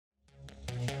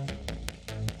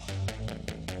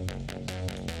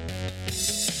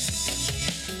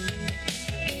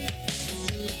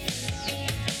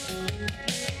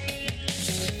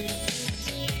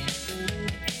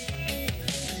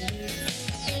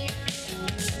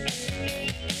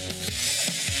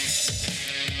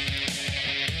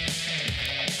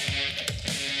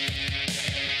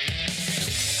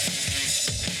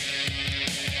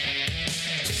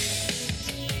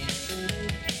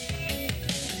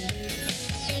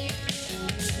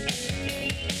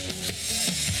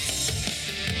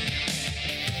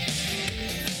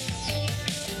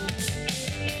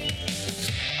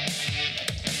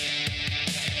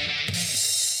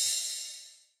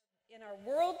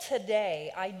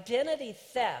today, identity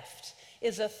theft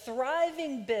is a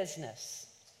thriving business.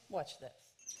 Watch this.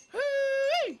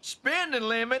 Hey, spending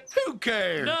limit? Who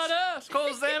cares? Not us,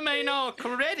 cause them ain't no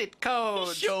credit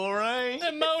cards. Sure ain't.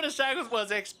 Them motorcycles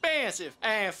was expensive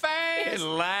and fast.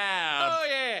 And loud. Oh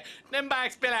yeah, them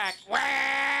bikes be like wah.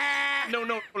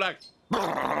 No, like. They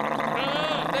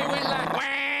went like wah.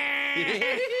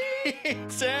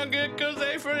 Sound good cause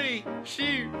they free.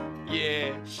 Shoot.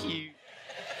 Yeah, shoot.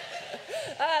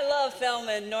 I love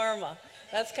Thelma and Norma.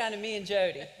 That's kind of me and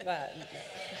Jody. But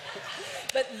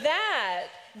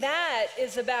that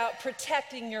is about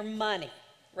protecting your money,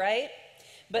 right?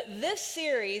 But this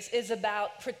series is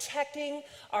about protecting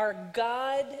our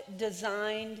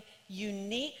God-designed,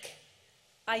 unique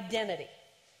identity.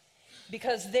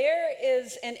 Because there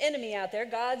is an enemy out there,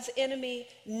 God's enemy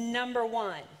number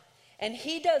one. And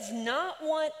he does not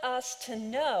want us to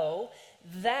know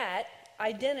that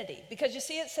identity. Because you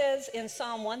see, it says in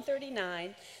Psalm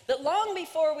 139 that long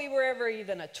before we were ever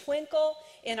even a twinkle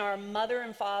in our mother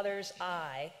and father's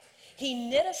eye, he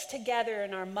knit us together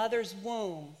in our mother's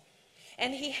womb.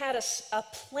 And he had a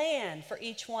plan for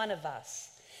each one of us.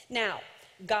 Now,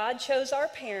 God chose our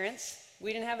parents.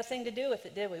 We didn't have a thing to do with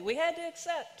it, did we? We had to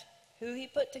accept who he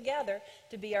put together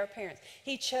to be our parents.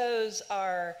 He chose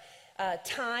our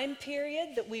time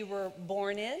period that we were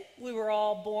born in. We were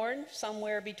all born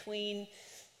somewhere between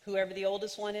whoever the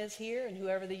oldest one is here and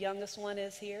whoever the youngest one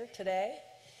is here today.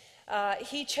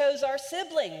 He chose our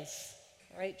siblings.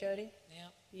 Right, Jody?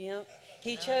 Yeah.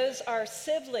 He chose our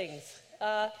siblings.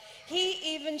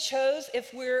 He even chose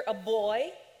if we're a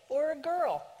boy or a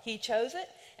girl. He chose it.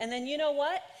 And then you know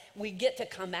what? We get to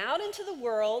come out into the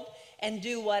world and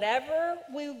do whatever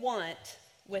we want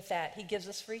with that. He gives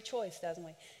us free choice, doesn't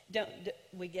we?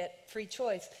 We get free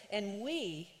choice. And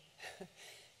we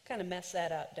kind of mess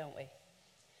that up, don't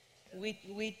we?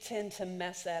 We tend to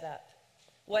mess that up.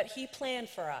 What he planned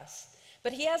for us.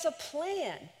 But he has a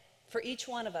plan for each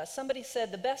one of us. Somebody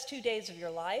said the best 2 days of your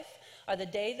life are the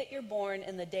day that you're born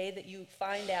and the day that you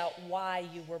find out why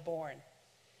you were born.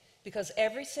 Because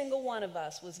every single one of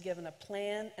us was given a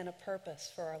plan and a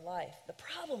purpose for our life. The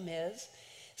problem is,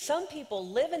 some people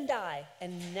live and die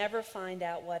and never find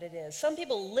out what it is. Some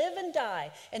people live and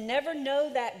die and never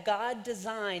know that God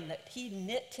design that he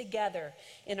knit together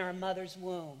in our mother's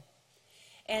womb.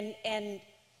 And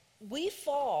we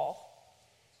fall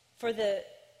for the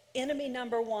enemy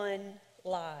number one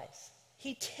lies.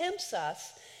 He tempts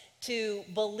us to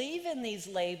believe in these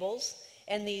labels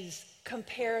and these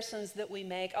comparisons that we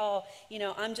make. Oh,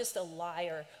 I'm just a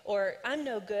liar, or I'm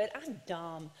no good, I'm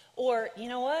dumb, or you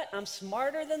know what, I'm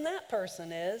smarter than that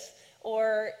person is,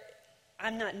 or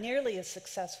I'm not nearly as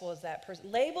successful as that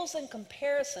person. Labels and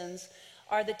comparisons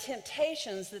are the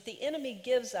temptations that the enemy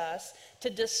gives us to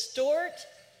distort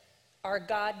our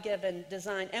God-given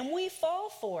design, and we fall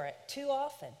for it too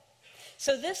often.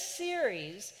 So this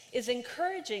series is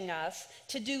encouraging us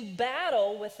to do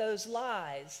battle with those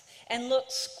lies and look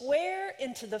square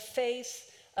into the face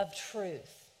of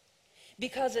truth.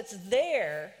 Because it's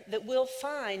there that we'll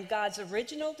find God's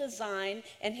original design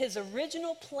and his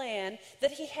original plan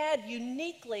that he had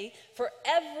uniquely for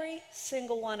every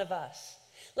single one of us.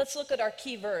 Let's look at our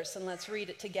key verse and let's read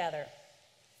it together.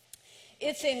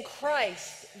 It's in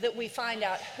Christ that we find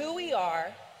out who we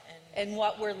are and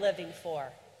what we're living for.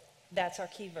 That's our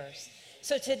key verse.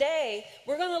 So today,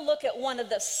 we're going to look at one of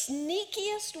the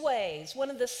sneakiest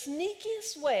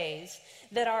ways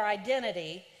that our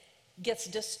identity gets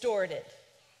distorted.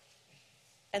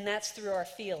 And that's through our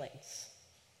feelings.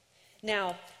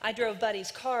 Now, I drove Buddy's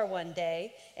car one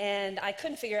day, and I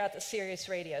couldn't figure out the Sirius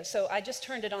radio. So I just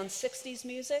turned it on 60s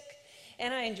music,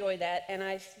 and I enjoy that. And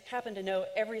I happen to know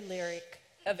every lyric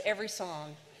of every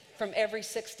song from every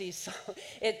 60s song.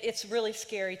 It's really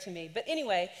scary to me. But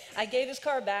anyway, I gave his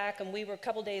car back, and a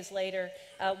couple days later,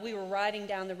 we were riding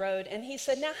down the road, and he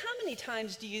said, now how many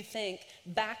times do you think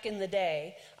back in the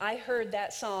day I heard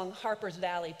that song, Harper's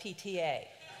Valley PTA?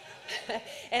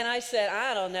 And I said,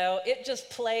 I don't know. It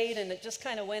just played, and it just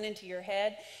kind of went into your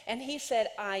head. And he said,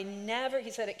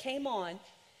 it came on,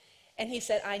 and he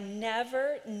said, I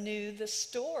never knew the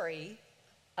story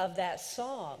of that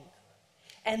song.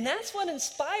 And that's what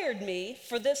inspired me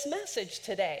for this message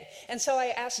today. And so I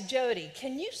asked Jody,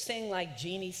 can you sing like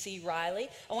Jeannie C. Riley?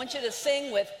 I want you to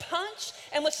sing with punch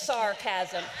and with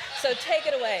sarcasm. So take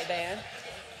it away, band.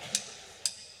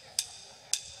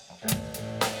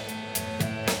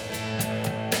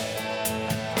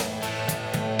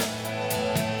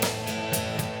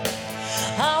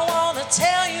 I want to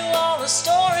tell you all the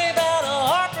story about a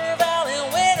Harper Valley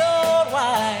widowed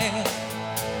wife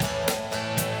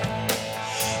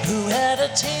who had a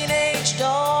teenage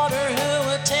daughter.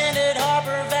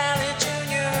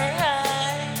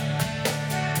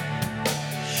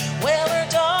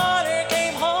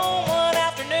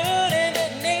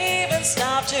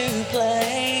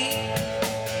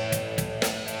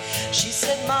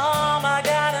 Mom, I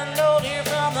got a note here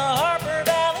from the Harper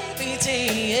Valley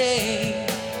PTA.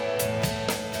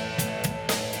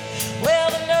 Well,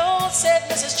 the note said,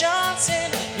 Mrs. Johnson,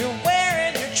 you're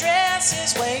wearing your dress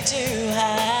is way too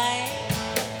high.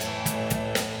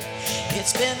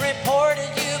 It's been reported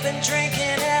you've been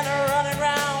drinking and running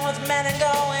around with men and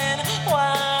going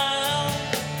wild.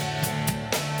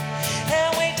 And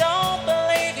we don't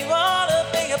believe you ought to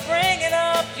be bringing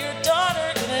up your daughter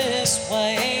this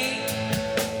way.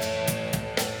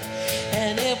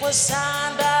 And it was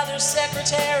signed by their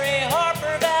secretary,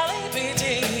 Harper Valley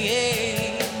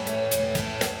PTA.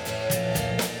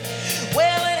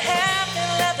 Well, it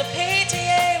happened that the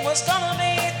PTA was gonna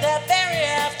meet that very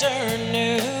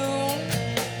afternoon.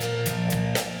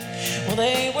 Well,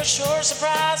 they were sure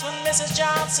surprised when Mrs.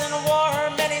 Johnson wore her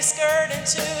miniskirt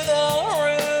into the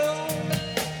room.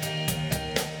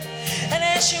 And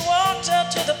as she walked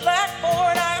up to the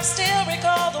blackboard, I still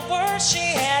recall the words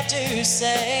she had to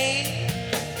say.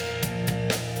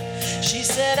 She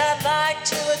said, I'd like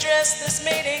to address this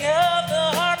meeting of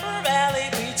the Harper Valley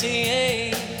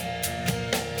PTA.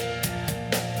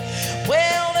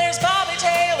 Well, there's Bobby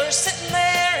Taylor sitting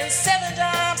there, and 7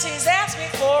 times he's asked me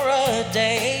for a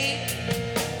date.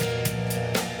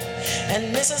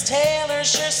 And Mrs. Taylor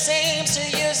sure seems to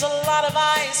use a lot of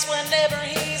ice whenever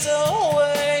he's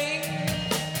away.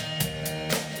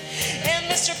 And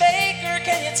Mr. Baker,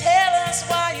 can you tell us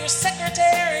why your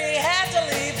secretary had to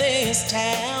leave this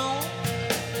town?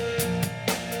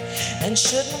 And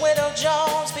shouldn't Widow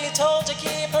Jones be told to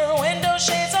keep her window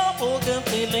shades all pulled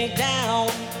completely down?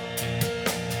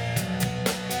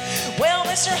 Well,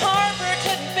 Mr. Harper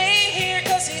couldn't be here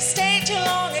because he stayed too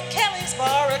long at Kelly's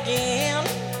bar again.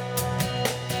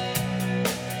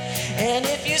 And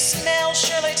if you smell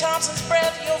Shirley Thompson's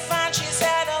breath, you'll find she's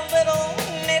had a little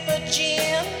nip of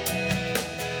gin.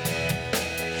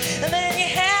 And then you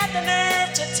had the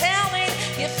nerve to tell me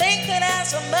you think that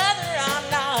as a mother I'm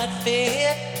not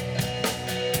fit.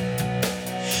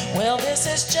 Well, this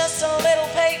is just a little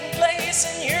Peyton place,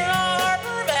 and you're a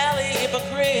Harper Valley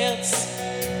hypocrites.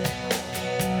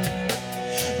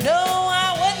 No,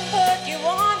 I wouldn't put you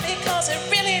on because it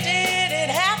really did. It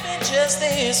happened just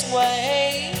this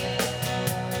way.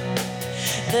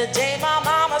 The day my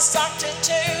mama socked it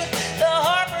to the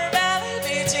Harper Valley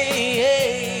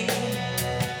PTA.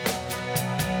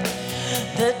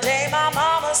 The day my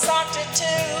mama socked it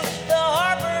to the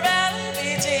Harper Valley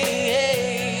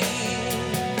PTA.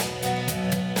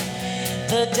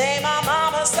 The day my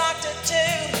mama socked it to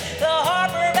the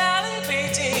Harper Valley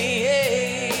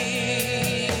PTA.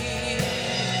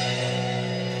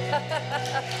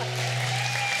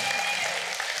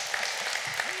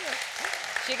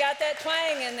 She got that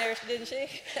twang in there, didn't she?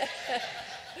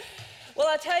 Well,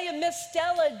 I'll tell you, Miss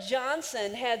Stella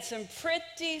Johnson had some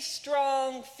pretty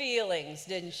strong feelings,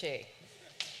 didn't she?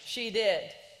 She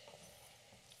did.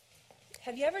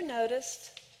 Have you ever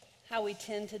noticed how we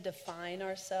tend to define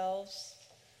ourselves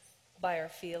by our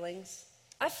feelings?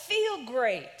 I feel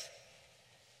great.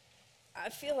 I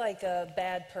feel like a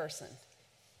bad person.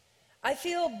 I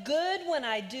feel good when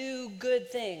I do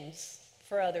good things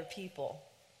for other people.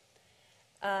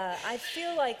 I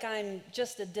feel like I'm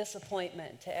just a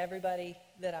disappointment to everybody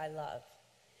that I love.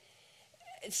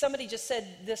 Somebody just said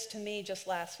this to me just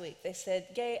last week. They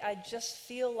said, Gay, I just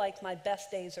feel like my best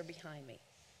days are behind me.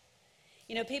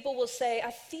 You know, people will say,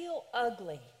 I feel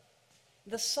ugly.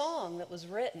 The song that was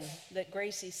written, that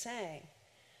Gracie sang,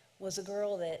 was a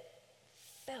girl that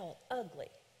felt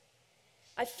ugly.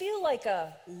 I feel like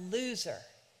a loser.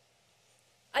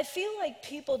 I feel like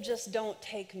people just don't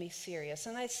take me serious.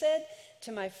 And I said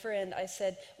to my friend, I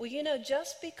said, well, you know,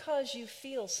 just because you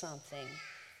feel something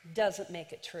doesn't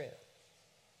make it true.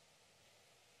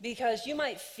 Because you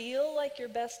might feel like your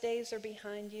best days are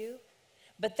behind you,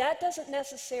 but that doesn't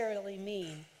necessarily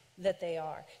mean that they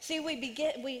are. See, we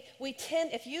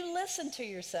tend, if you listen to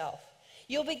yourself,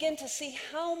 you'll begin to see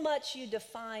how much you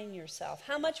define yourself,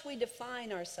 how much we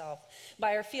define ourselves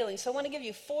by our feelings. So I want to give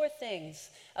you 4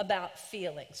 things about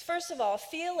feelings. First of all,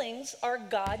 feelings are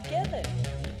God-given.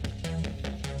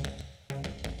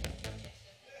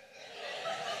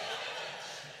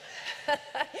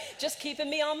 Just keeping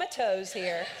me on my toes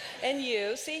here. And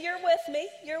you, see, you're with me.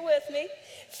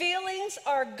 Feelings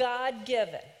are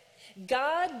God-given.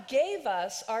 God gave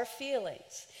us our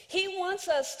feelings. He wants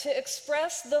us to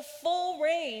express the full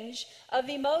range of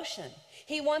emotion.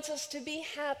 He wants us to be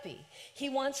happy. He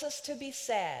wants us to be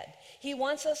sad. He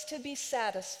wants us to be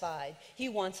satisfied. He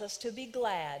wants us to be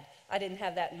glad. I didn't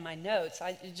have that in my notes.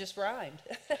 It just rhymed.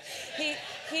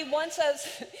 He wants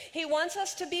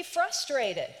us to be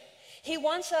frustrated. He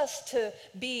wants us to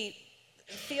be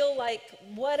feel like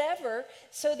whatever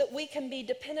so that we can be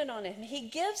dependent on him. He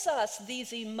gives us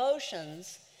these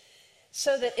emotions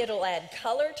so that it'll add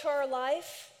color to our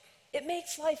life. It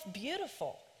makes life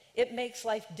beautiful. It makes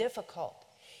life difficult.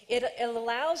 It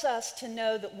allows us to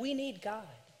know that we need God.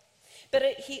 But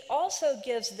he also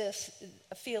gives this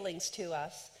feelings to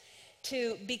us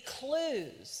to be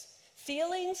clues.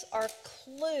 Feelings are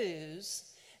clues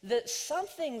that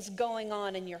something's going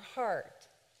on in your heart.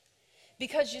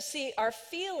 Because you see, our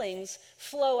feelings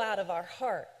flow out of our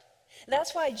heart.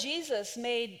 That's why Jesus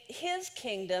made his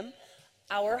kingdom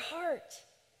our heart.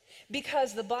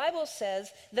 Because the Bible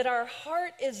says that our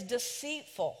heart is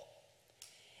deceitful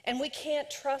and we can't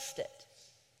trust it.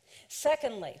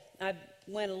 Secondly, I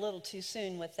went a little too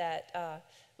soon with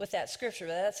that scripture,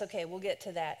 but that's okay, we'll get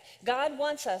to that. God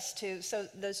wants us to, so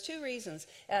those two reasons,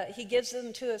 he gives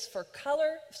them to us for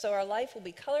color, so our life will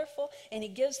be colorful, and he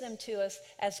gives them to us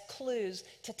as clues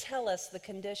to tell us the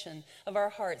condition of our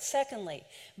heart. Secondly,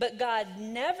 but God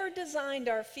never designed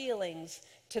our feelings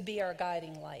to be our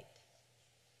guiding light.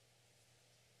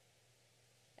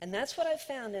 And that's what I've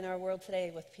found in our world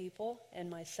today with people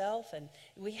and myself, and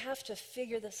we have to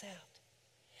figure this out.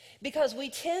 Because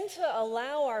we tend to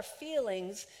allow our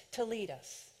feelings to lead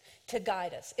us, to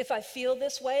guide us. If I feel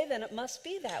this way, then it must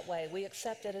be that way. We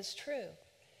accept it as true.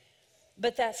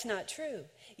 But that's not true.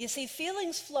 You see,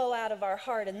 feelings flow out of our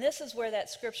heart, and this is where that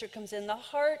scripture comes in. The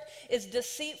heart is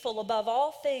deceitful above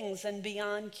all things and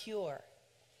beyond cure.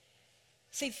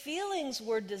 See, feelings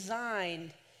were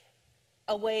designed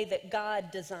a way that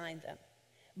God designed them.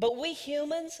 But we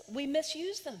humans, we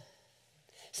misuse them.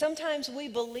 Sometimes we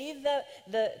believe that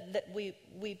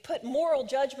we put moral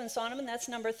judgments on them, and that's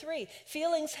number 3.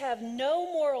 Feelings have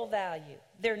no moral value.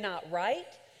 They're not right.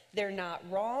 They're not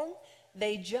wrong.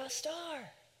 They just are.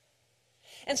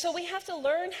 And so we have to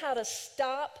learn how to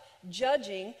stop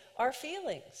judging our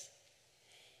feelings.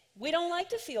 We don't like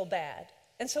to feel bad,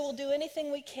 and so we'll do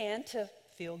anything we can to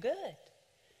feel good.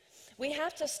 We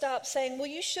have to stop saying, well,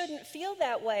 you shouldn't feel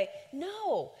that way.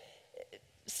 No.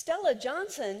 Stella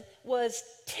Johnson was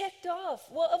ticked off.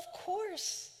 Well, of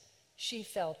course she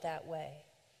felt that way.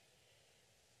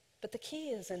 But the key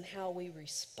is in how we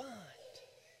respond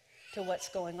to what's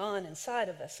going on inside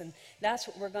of us. And that's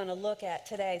what we're going to look at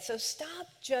today. So stop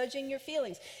judging your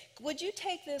feelings. Would you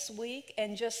take this week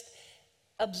and just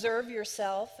observe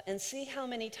yourself and see how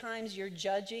many times you're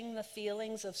judging the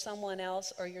feelings of someone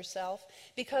else or yourself?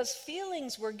 Because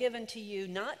feelings were given to you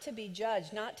not to be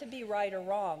judged, not to be right or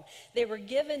wrong. They were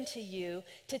given to you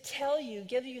to tell you,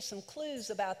 give you some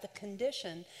clues about the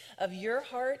condition of your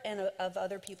heart and of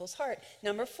other people's heart.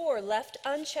 Number 4, left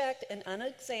unchecked and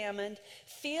unexamined,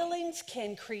 feelings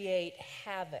can create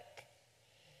havoc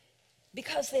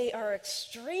because they are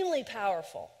extremely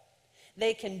powerful.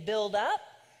 They can build up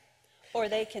or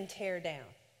they can tear down.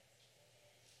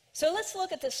 So let's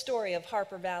look at the story of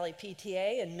Harper Valley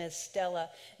PTA and Miss Stella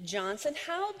Johnson.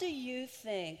 How do you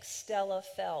think Stella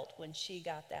felt when she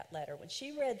got that letter? When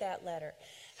she read that letter,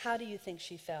 how do you think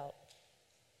she felt?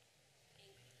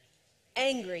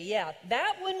 Angry, yeah.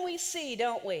 That one we see,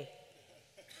 don't we?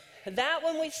 That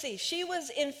one we see. She was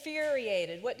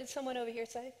infuriated. What did someone over here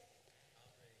say?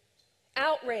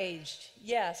 Outraged,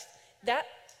 yes. That,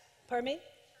 pardon me?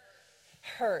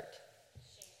 Hurt.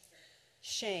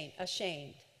 Shame,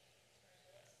 ashamed.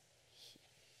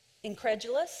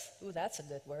 Incredulous? Ooh, that's a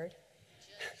good word.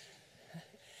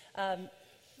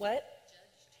 What?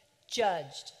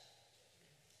 Judged.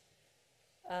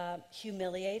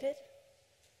 Humiliated.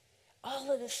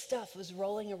 All of this stuff was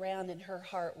rolling around in her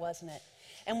heart, wasn't it?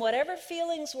 And whatever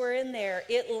feelings were in there,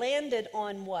 it landed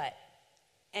on what?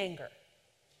 Anger.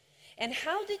 And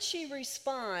how did she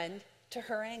respond to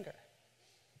her anger?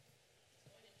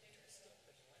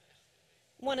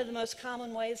 One of the most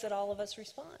common ways that all of us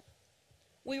respond.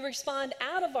 We respond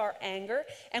out of our anger,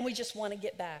 and we just want to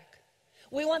get back.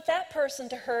 We want that person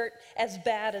to hurt as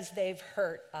bad as they've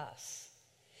hurt us.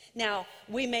 Now,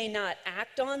 we may not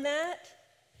act on that,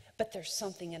 but there's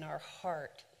something in our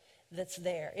heart that's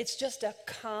there. It's just a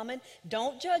common,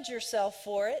 don't judge yourself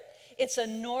for it. It's a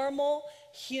normal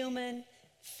human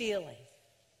feeling.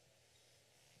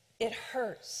 It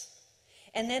hurts.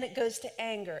 And then it goes to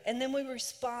anger. And then we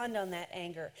respond on that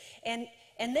anger. And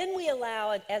then we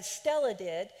allow, as Stella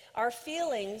did, our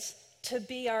feelings to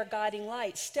be our guiding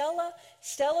light.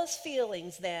 Stella's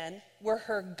feelings then were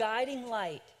her guiding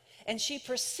light. And she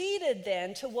proceeded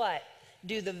then to what?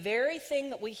 Do the very thing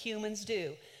that we humans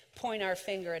do. Point our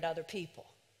finger at other people.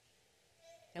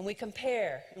 And we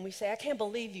compare. And we say, I can't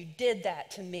believe you did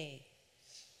that to me.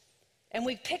 And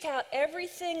we pick out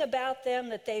everything about them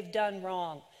that they've done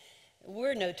wrong.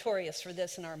 We're notorious for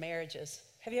this in our marriages.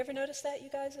 Have you ever noticed that, you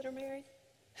guys that are married?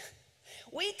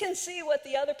 We can see what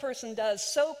the other person does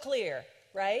so clear,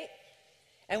 right?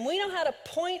 And we know how to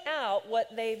point out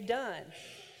what they've done.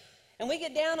 And we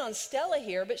get down on Stella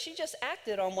here, but she just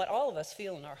acted on what all of us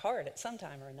feel in our heart at some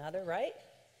time or another, right?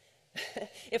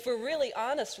 If we're really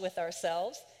honest with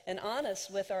ourselves and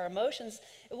honest with our emotions,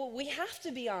 we have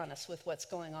to be honest with what's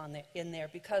going on in there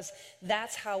because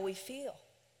that's how we feel.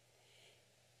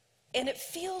 And it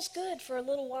feels good for a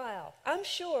little while. I'm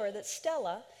sure that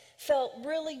Stella felt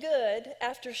really good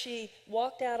after she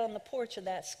walked out on the porch of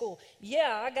that school.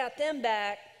 Yeah, I got them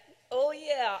back. Oh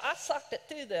yeah, I socked it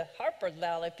through the Harpers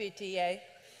Valley PTA.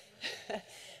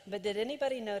 But did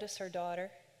anybody notice her daughter?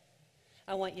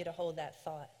 I want you to hold that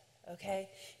thought, okay?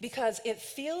 Because it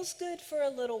feels good for a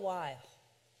little while.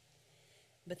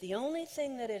 But the only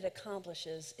thing that it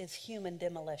accomplishes is human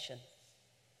demolition.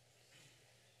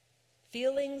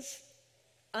 Feelings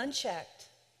unchecked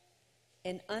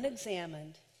and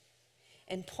unexamined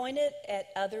and pointed at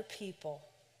other people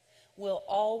will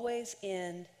always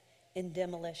end in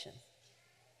demolition.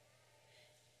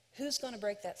 Who's going to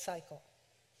break that cycle?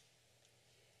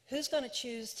 Who's going to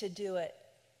choose to do it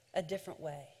a different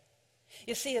way?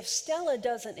 You see, if Stella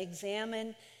doesn't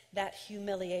examine that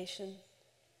humiliation,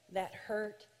 that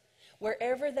hurt,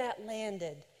 wherever that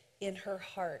landed in her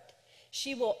heart,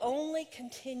 she will only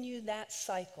continue that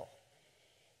cycle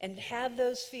and have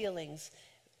those feelings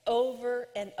over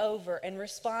and over and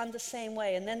respond the same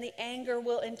way. And then the anger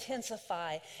will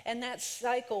intensify and that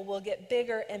cycle will get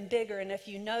bigger and bigger. And if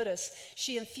you notice,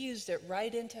 she infused it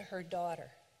right into her daughter.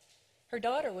 Her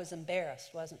daughter was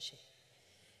embarrassed, wasn't she?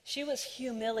 She was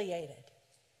humiliated.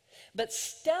 But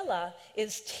Stella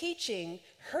is teaching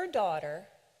her daughter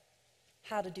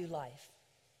how to do life.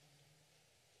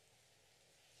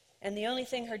 And the only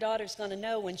thing her daughter's going to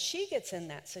know when she gets in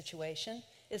that situation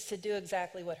is to do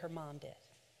exactly what her mom did.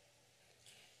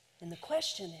 And the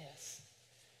question is,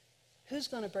 who's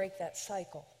going to break that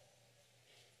cycle?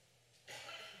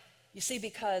 You see,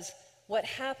 because what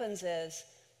happens is,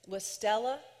 with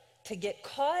Stella, to get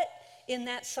caught in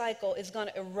that cycle is going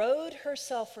to erode her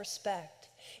self-respect.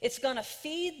 It's going to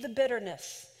feed the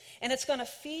bitterness. And it's going to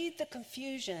feed the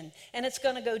confusion, and it's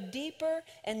going to go deeper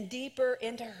and deeper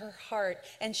into her heart.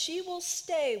 And she will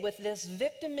stay with this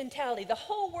victim mentality. The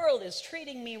whole world is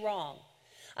treating me wrong.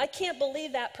 I can't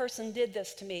believe that person did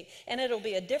this to me. And it'll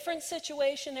be a different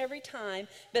situation every time,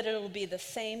 but it'll be the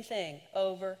same thing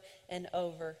over and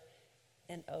over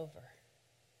and over.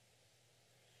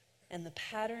 And the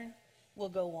pattern will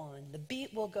go on. The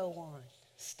beat will go on.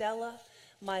 Stella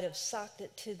might have socked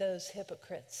it to those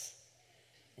hypocrites.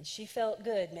 And she felt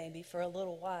good maybe for a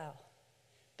little while.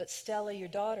 But Stella, your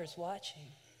daughter's watching.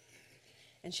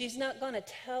 And she's not going to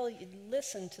tell you,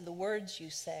 listen to the words you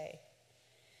say.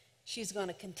 She's going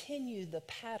to continue the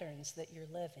patterns that you're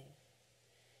living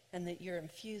and that you're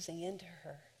infusing into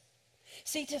her.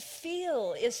 See, to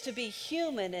feel is to be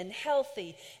human and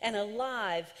healthy and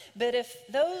alive. But if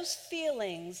those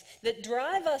feelings that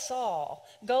drive us all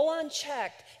go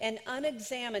unchecked and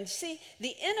unexamined, see,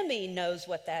 the enemy knows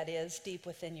what that is deep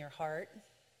within your heart.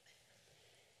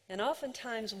 And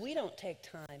oftentimes we don't take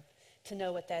time to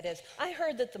know what that is. I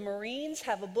heard that the Marines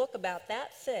have a book about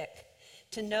that thick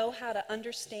to know how to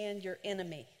understand your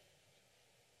enemy.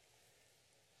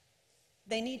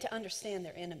 They need to understand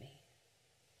their enemy.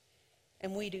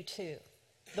 And we do too.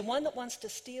 The one that wants to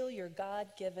steal your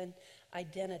God-given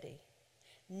identity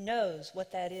knows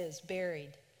what that is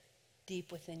buried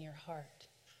deep within your heart.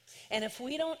 And if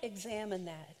we don't examine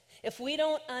that, if we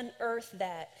don't unearth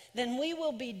that, then we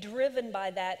will be driven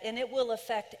by that, and it will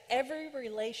affect every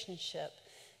relationship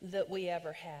that we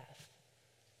ever have.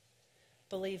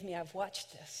 Believe me, I've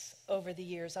watched this over the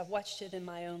years. I've watched it in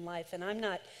my own life, and I'm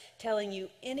not telling you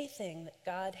anything that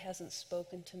God hasn't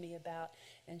spoken to me about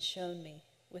and shown me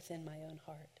within my own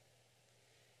heart.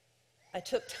 I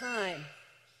took time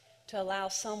to allow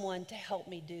someone to help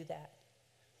me do that.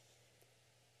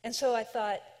 And so I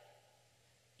thought,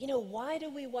 you know, why do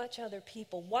we watch other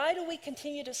people? Why do we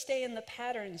continue to stay in the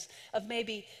patterns of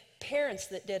maybe parents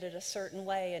that did it a certain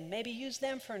way and maybe use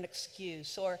them for an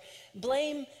excuse or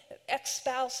blame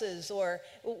ex-spouses or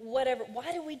whatever?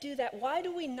 Why do we do that? Why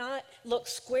do we not look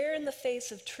square in the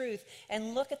face of truth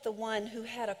and look at the one who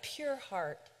had a pure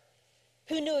heart,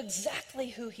 who knew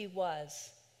exactly who he was,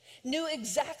 knew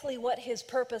exactly what his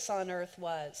purpose on earth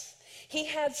was? He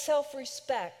had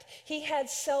self-respect. He had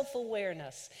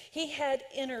self-awareness. He had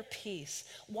inner peace.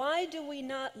 Why do we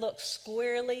not look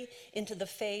squarely into the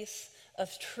face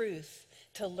of truth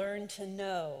to learn to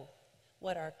know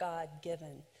what our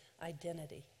God-given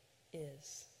identity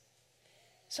is?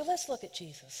 So let's look at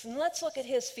Jesus and let's look at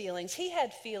his feelings. He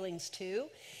had feelings too.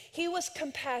 He was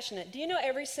compassionate. Do you know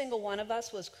every single one of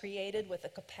us was created with a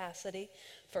capacity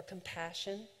for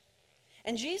compassion?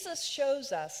 And Jesus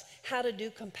shows us how to do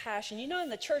compassion. You know, in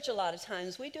the church a lot of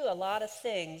times we do a lot of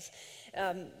things,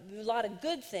 a lot of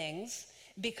good things,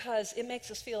 because it makes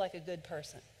us feel like a good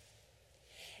person.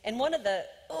 And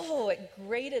it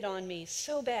grated on me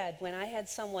so bad when I had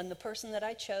someone, the person that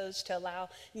I chose to allow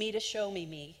me to show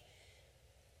me,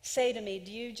 say to me,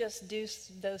 do you just do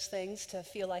those things to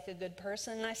feel like a good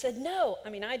person? And I said, no.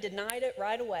 I denied it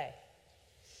right away.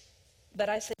 But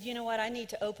I said, you know what? I need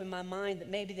to open my mind that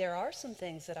maybe there are some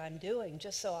things that I'm doing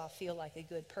just so I'll feel like a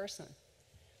good person.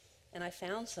 And I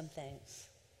found some things.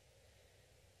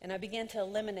 And I began to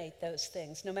eliminate those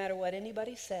things, no matter what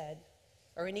anybody said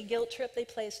or any guilt trip they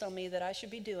placed on me that I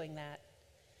should be doing that.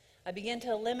 I began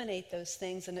to eliminate those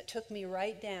things, and it took me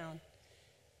right down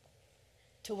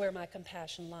to where my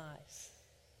compassion lies.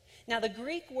 Now, the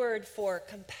Greek word for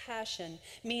compassion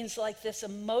means like this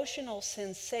emotional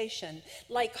sensation,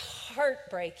 like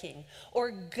heartbreaking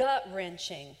or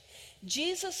gut-wrenching.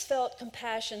 Jesus felt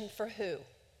compassion for who?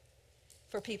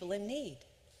 For people in need.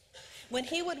 When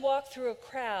he would walk through a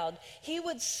crowd, he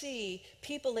would see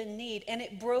people in need, and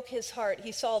it broke his heart.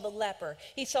 He saw the leper.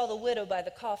 He saw the widow by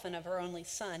the coffin of her only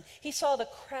son. He saw the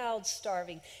crowd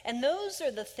starving. And those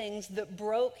are the things that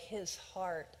broke his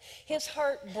heart. His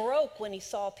heart broke when he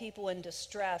saw people in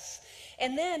distress.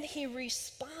 And then he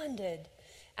responded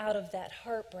out of that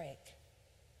heartbreak.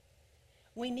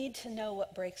 We need to know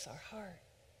what breaks our heart.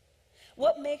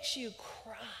 What makes you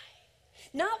cry?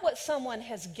 Not what someone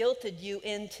has guilted you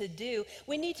into do.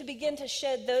 We need to begin to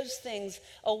shed those things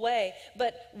away.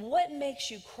 But what makes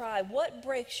you cry? What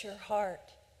breaks your heart?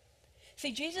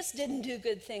 See, Jesus didn't do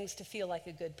good things to feel like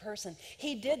a good person.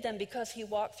 He did them because he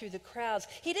walked through the crowds.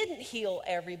 He didn't heal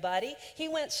everybody. He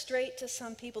went straight to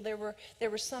some people. There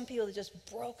were some people that just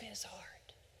broke his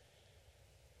heart.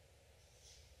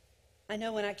 I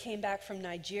know when I came back from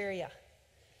Nigeria,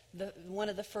 one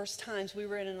of the first times we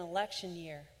were in an election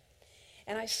year,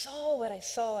 and I saw what I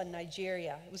saw in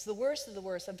Nigeria. It was the worst of the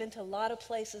worst. I've been to a lot of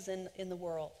places in the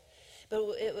world.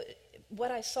 But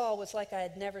what I saw was like I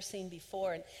had never seen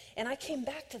before. And I came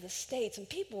back to the States, and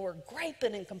people were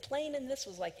griping and complaining. This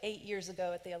was like 8 years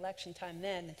ago at the election time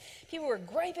then. And people were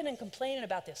griping and complaining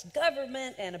about this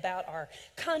government and about our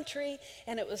country.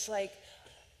 And it was like,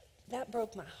 that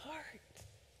broke my heart.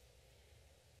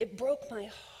 It broke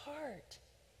my heart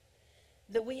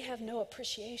that we have no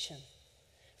appreciation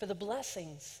for the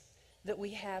blessings that we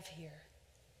have here.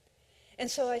 And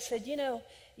so I said, you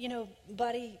know,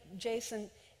 buddy,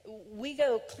 Jason, we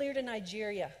go clear to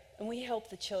Nigeria and we help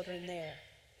the children there.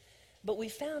 But we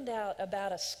found out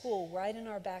about a school right in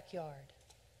our backyard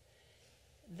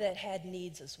that had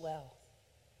needs as well.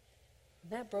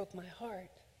 And that broke my heart,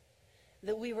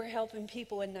 that we were helping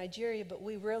people in Nigeria, but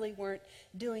we really weren't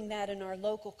doing that in our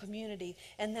local community.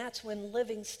 And that's when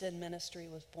Livingston Ministry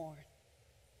was born.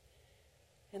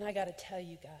 And I got to tell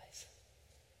you guys,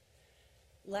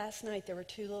 last night there were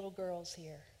 2 little girls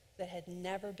here that had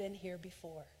never been here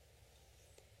before.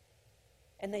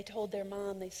 And they told their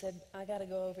mom, they said, I got to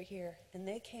go over here. And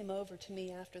they came over to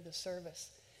me after the service,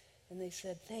 and they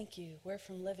said, thank you, we're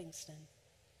from Livingston.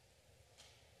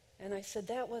 And I said,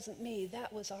 that wasn't me,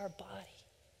 that was our body.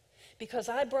 Because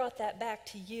I brought that back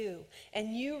to you,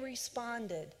 and you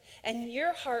responded. And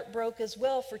your heart broke as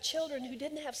well for children who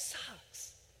didn't have socks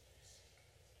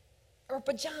or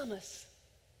pajamas.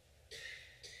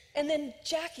 And then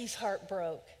Jackie's heart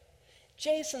broke.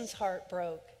 Jason's heart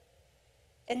broke.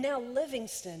 And now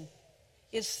Livingston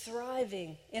is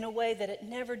thriving in a way that it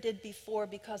never did before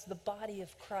because the body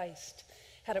of Christ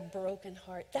had a broken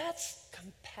heart. That's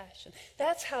compassion.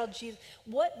 That's how Jesus,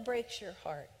 what breaks your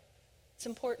heart? It's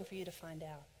important for you to find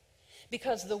out.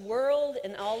 Because the world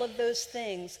and all of those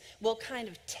things will kind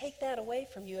of take that away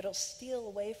from you. It'll steal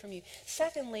away from you.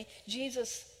 Secondly,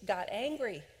 Jesus got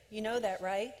angry. You know that,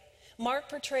 right? Mark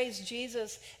portrays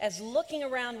Jesus as looking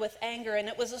around with anger, and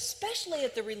it was especially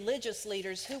at the religious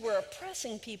leaders who were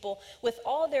oppressing people with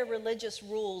all their religious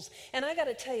rules. And I got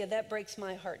to tell you, that breaks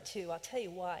my heart too. I'll tell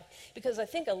you why. Because I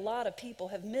think a lot of people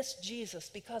have missed Jesus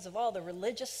because of all the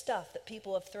religious stuff that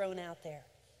people have thrown out there.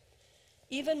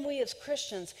 Even we as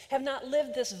Christians have not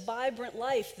lived this vibrant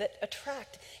life that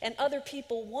attract and other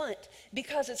people want,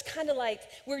 because it's kind of like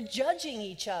we're judging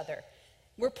each other.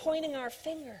 We're pointing our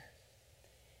finger.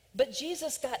 But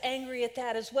Jesus got angry at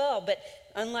that as well. But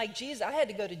unlike Jesus, I had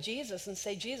to go to Jesus and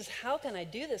say, Jesus, how can I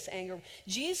do this anger?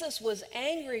 Jesus was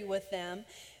angry with them,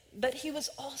 but he was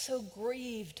also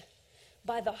grieved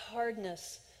by the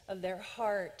hardness of their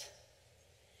heart.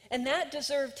 And that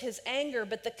deserved his anger,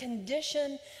 but the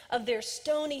condition of their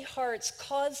stony hearts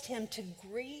caused him to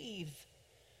grieve.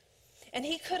 And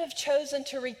he could have chosen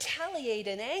to retaliate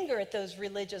in anger at those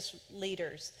religious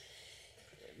leaders,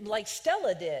 like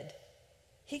Stella did.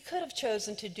 He could have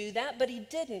chosen to do that, but he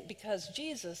didn't, because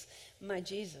Jesus, my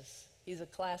Jesus, he's a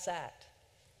class act.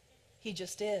 He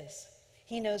just is.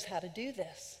 He knows how to do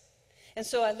this. And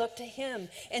so I looked to him,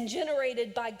 and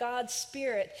generated by God's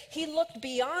Spirit, he looked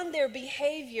beyond their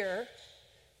behavior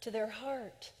to their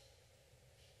heart.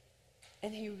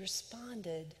 And he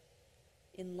responded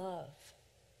in love.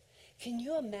 Can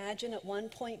you imagine at one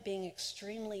point being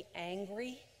extremely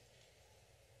angry,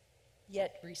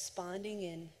 yet responding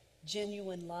in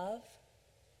genuine love?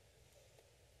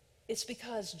 It's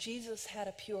because Jesus had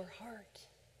a pure heart.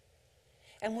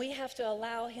 And we have to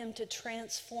allow him to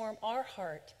transform our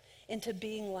heart into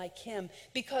being like him,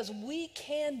 because we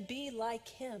can be like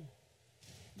him.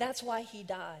 That's why he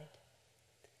died.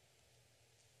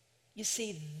 You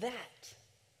see, that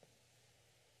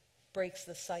breaks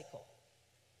the cycle.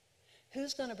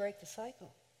 Who's going to break the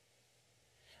cycle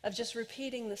of just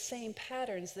repeating the same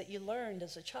patterns that you learned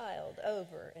as a child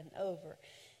over and over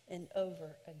and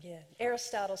over again?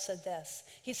 Aristotle said this.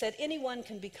 He said, anyone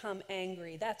can become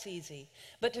angry. That's easy.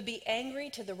 But to be angry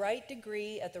to the right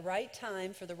degree, at the right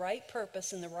time, for the right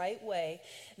purpose, in the right way,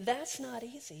 that's not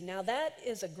easy. Now, that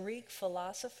is a Greek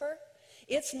philosopher.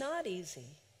 It's not easy.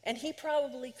 And he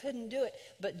probably couldn't do it,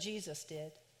 but Jesus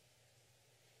did.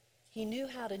 He knew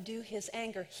how to do his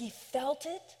anger. He felt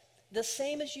it the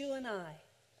same as you and I.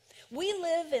 We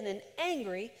live in an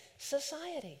angry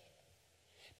society.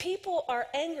 People are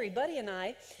angry. Buddy and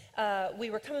I, we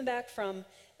were coming back from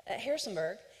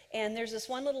Harrisonburg, and there's this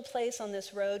one little place on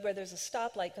this road where there's a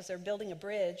stoplight because they're building a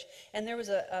bridge, and there was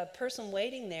a person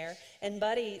waiting there, and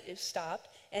Buddy stopped,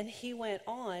 and he went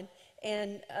on,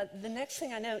 and the next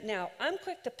thing I know, now, I'm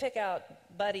quick to pick out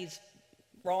Buddy's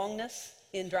wrongness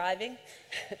in driving,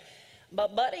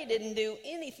 but Buddy didn't do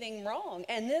anything wrong.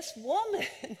 And this woman,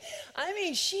 I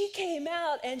mean, she came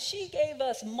out and she gave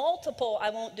us multiple, I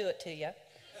won't do it to you,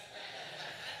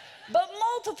 but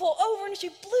multiple over, and she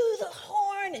blew the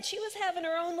horn, and she was having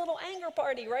her own little anger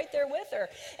party right there with her.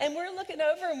 And we're looking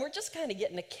over, and we're just kind of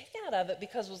getting a kick out of it,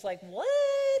 because it was like,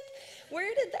 what?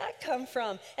 Where did that come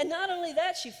from? And not only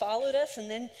that, she followed us and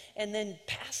then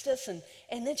passed us, and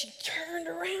then she turned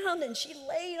around and she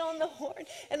laid on the horn.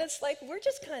 And it's like, we're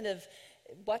just kind of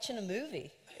watching a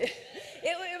movie.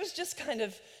 It was just kind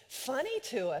of funny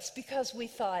to us, because we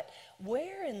thought,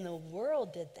 where in the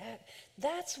world did that?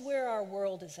 That's where our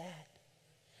world is at.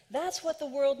 That's what the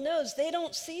world knows. They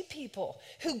don't see people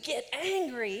who get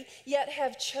angry yet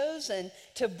have chosen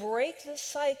to break the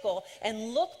cycle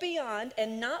and look beyond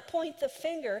and not point the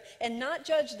finger and not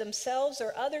judge themselves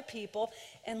or other people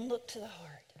and look to the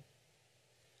heart.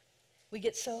 We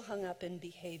get so hung up in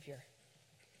behavior.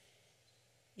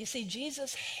 You see,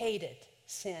 Jesus hated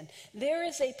sin. There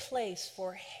is a place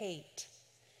for hate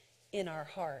in our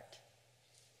heart,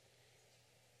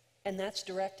 and that's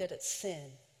directed at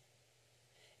sin.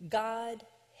 God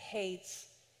hates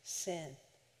sin.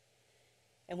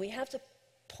 And we have to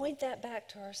point that back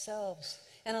to ourselves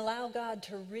and allow God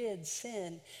to rid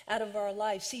sin out of our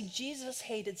life. See, Jesus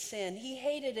hated sin. He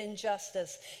hated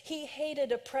injustice. He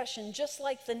hated oppression, just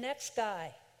like the next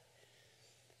guy.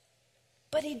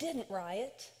 But he didn't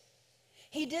riot.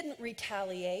 He didn't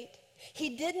retaliate.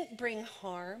 He didn't bring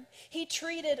harm. He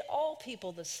treated all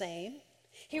people the same.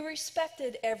 He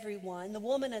respected everyone, the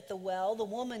woman at the well, the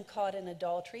woman caught in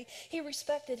adultery. He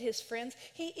respected his friends.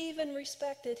 He even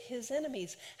respected his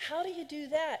enemies. How do you do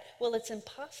that? Well, it's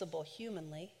impossible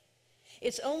humanly.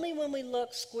 It's only when we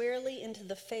look squarely into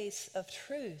the face of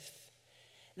truth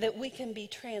that we can be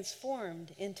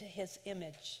transformed into his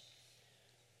image.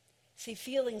 See,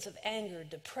 feelings of anger,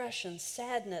 depression,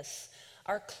 sadness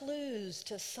are clues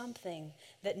to something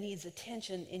that needs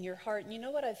attention in your heart. And you know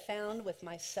what I've found with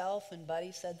myself, and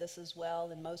Buddy said this as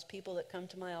well, and most people that come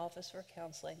to my office for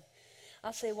counseling,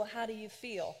 I'll say, well, how do you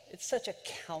feel? It's such a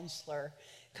counselor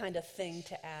kind of thing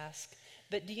to ask.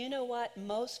 But do you know what?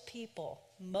 Most people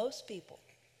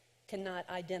cannot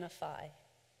identify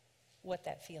what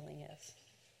that feeling is.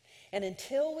 And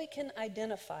until we can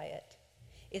identify it,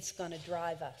 it's going to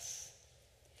drive us.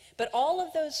 But all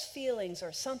of those feelings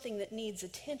are something that needs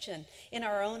attention in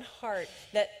our own heart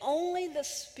that only the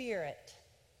Spirit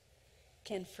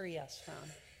can free us from.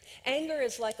 Anger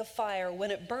is like a fire. When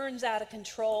it burns out of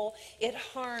control, it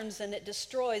harms and it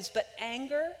destroys. But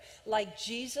anger, like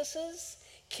Jesus's,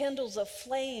 kindles a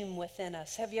flame within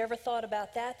us. Have you ever thought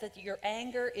about that your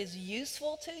anger is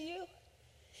useful to you?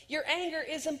 Your anger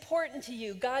is important to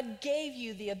you. God gave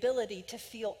you the ability to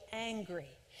feel angry.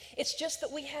 It's just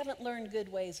that we haven't learned good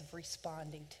ways of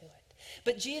responding to it.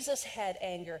 But Jesus had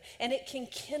anger, and it can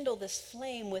kindle this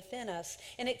flame within us,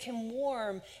 and it can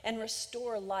warm and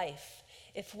restore life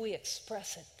if we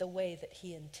express it the way that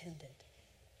he intended.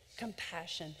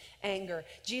 Compassion, anger.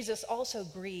 Jesus also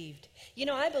grieved. You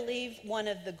know, I believe one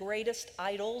of the greatest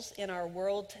idols in our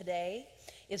world today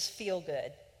is feel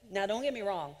good. Now, don't get me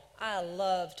wrong. I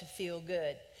love to feel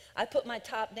good. I put my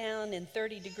top down in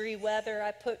 30-degree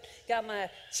weather. Got my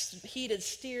heated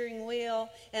steering wheel,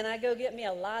 and I go get me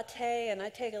a latte, and I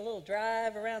take a little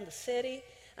drive around the city.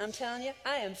 I'm telling you,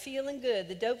 I am feeling good.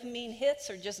 The dopamine hits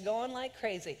are just going like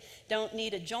crazy. Don't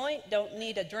need a joint, don't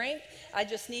need a drink. I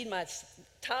just need my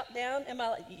top down.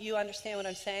 You understand what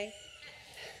I'm saying?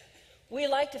 We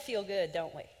like to feel good,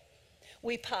 don't we?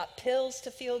 We pop pills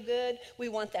to feel good. We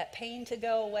want that pain to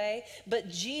go away. But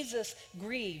Jesus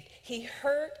grieved. He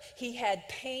hurt, he had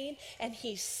pain, and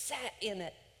he sat in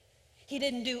it. He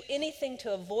didn't do anything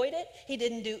to avoid it. He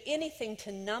didn't do anything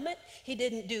to numb it. He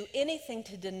didn't do anything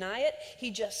to deny it. He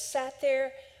just sat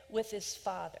there with his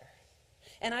Father.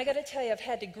 And I got to tell you, I've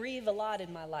had to grieve a lot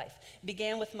in my life.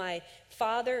 Began with my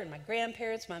father and my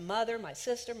grandparents, my mother, my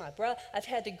sister, my brother. I've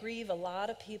had to grieve a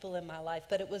lot of people in my life,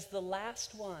 but it was the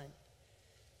last one,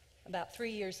 about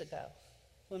 3 years ago,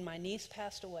 when my niece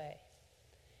passed away,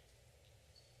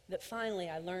 that finally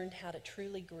I learned how to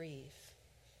truly grieve,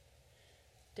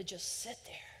 to just sit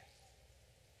there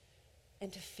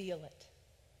and to feel it,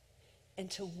 and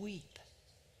to weep,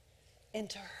 and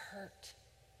to hurt,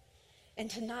 and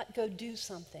to not go do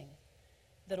something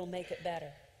that'll make it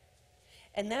better.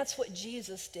 And that's what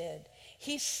Jesus did.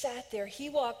 He sat there, he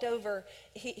walked over,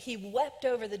 he wept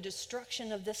over the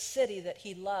destruction of this city that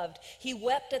he loved. He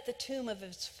wept at the tomb of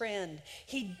his friend.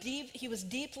 He was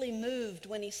deeply moved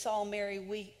when he saw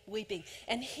Mary weeping.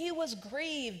 And he was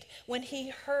grieved when he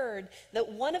heard that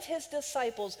one of his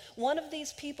disciples, one of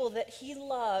these people that he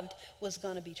loved, was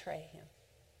going to betray him.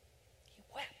 He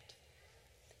wept.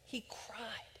 He cried.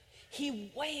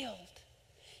 He wailed.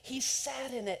 He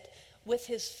sat in it with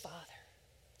his Father.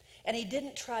 And he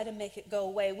didn't try to make it go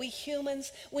away. We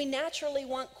humans, we naturally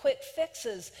want quick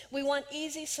fixes. We want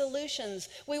easy solutions.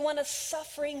 We want a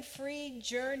suffering-free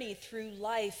journey through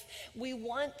life. We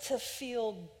want to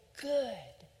feel good.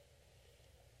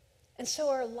 And so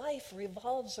our life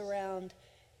revolves around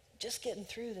just getting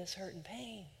through this hurt and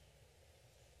pain,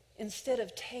 instead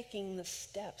of taking the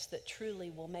steps that truly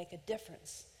will make a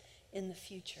difference in the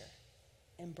future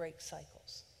and break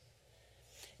cycles.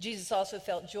 Jesus also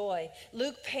felt joy.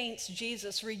 Luke paints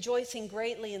Jesus rejoicing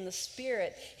greatly in the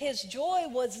Spirit. His joy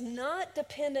was not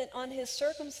dependent on his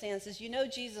circumstances. You know,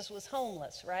 Jesus was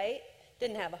homeless, right?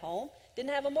 Didn't have a home, didn't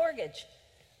have a mortgage.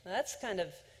 Well, that's kind of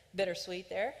bittersweet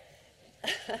there.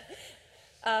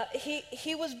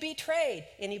 He was betrayed.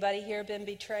 Anybody here been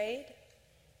betrayed?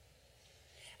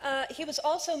 He was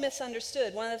also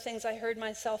misunderstood. One of the things I heard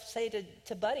myself say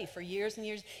to Buddy for years and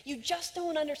years, you just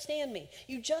don't understand me.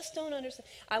 You just don't understand.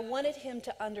 I wanted him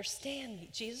to understand me.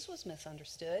 Jesus was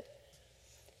misunderstood.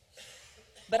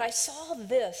 But I saw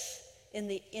this in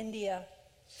the India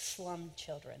slum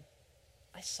children.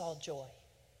 I saw joy.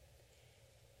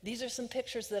 These are some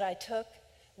pictures that I took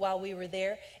while we were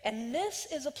there. And this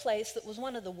is a place that was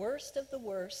one of the worst of the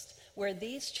worst, where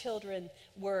these children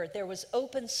were. There was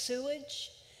open sewage.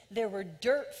 There were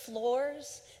dirt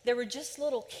floors. There were just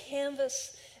little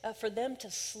canvas for them to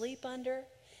sleep under.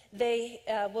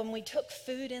 When we took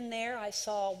food in there, I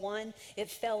saw one, it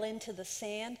fell into the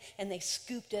sand, and they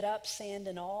scooped it up, sand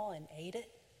and all, and ate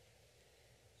it.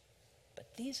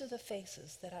 But these are the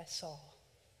faces that I saw.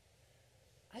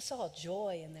 I saw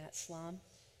joy in that slum,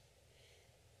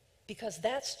 because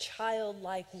that's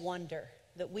childlike wonder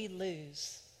that we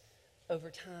lose over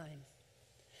time.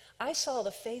 I saw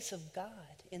the face of God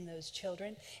in those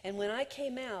children, and when I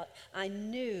came out, I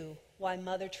knew why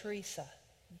Mother Teresa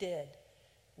did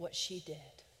what she did.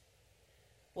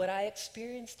 What I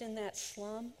experienced in that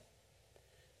slum,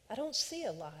 I don't see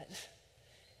a lot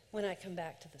when I come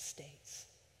back to the States.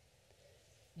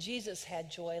 Jesus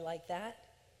had joy like that,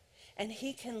 and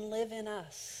he can live in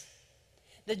us.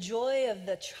 The joy of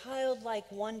the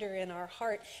childlike wonder in our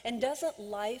heart. And doesn't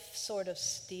life sort of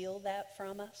steal that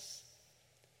from us?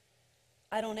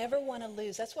 I don't ever want to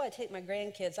lose. That's why I take my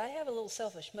grandkids. I have a little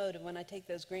selfish motive when I take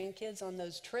those grandkids on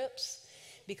those trips,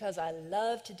 because I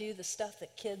love to do the stuff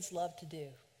that kids love to do.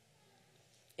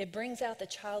 It brings out the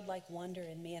childlike wonder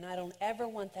in me, and I don't ever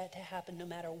want that to happen no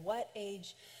matter what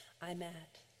age I'm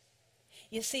at.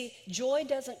 You see, joy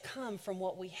doesn't come from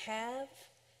what we have,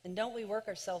 and don't we work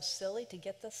ourselves silly to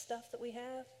get the stuff that we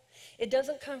have? It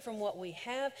doesn't come from what we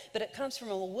have, but it comes from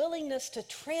a willingness to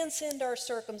transcend our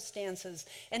circumstances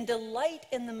and delight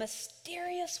in the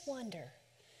mysterious wonder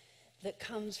that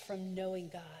comes from knowing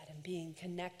God and being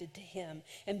connected to Him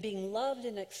and being loved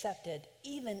and accepted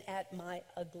even at my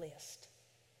ugliest.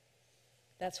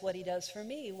 That's what He does for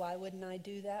me. Why wouldn't I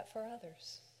do that for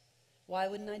others? Why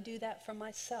wouldn't I do that for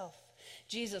myself?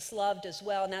 Jesus loved as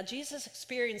well. Now, Jesus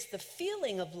experienced the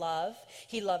feeling of love.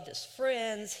 He loved his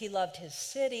friends. He loved his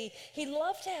city. He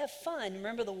loved to have fun.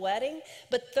 Remember the wedding?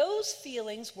 But those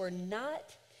feelings were not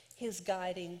his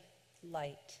guiding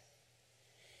light.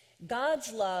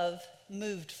 God's love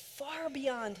moved far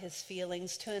beyond his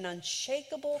feelings to an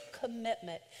unshakable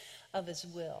commitment of his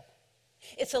will.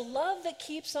 It's a love that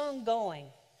keeps on going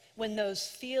when those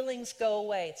feelings go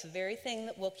away. It's the very thing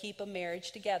that will keep a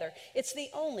marriage together. It's the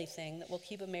only thing that will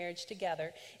keep a marriage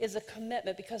together is a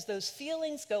commitment, because those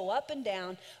feelings go up and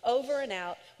down, over and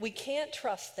out. We can't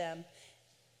trust them.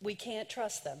 We can't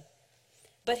trust them.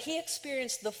 But he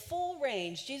experienced the full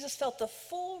range. Jesus felt the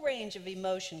full range of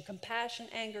emotion, compassion,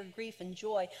 anger, grief, and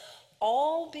joy,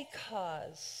 all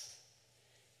because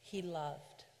he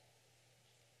loved.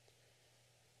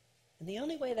 And the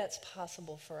only way that's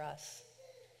possible for us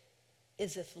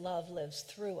is if love lives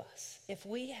through us. If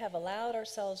we have allowed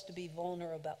ourselves to be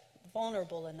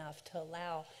vulnerable enough to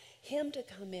allow him to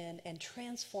come in and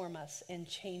transform us and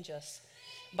change us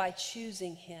by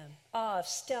choosing him. If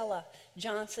Stella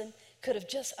Johnson could have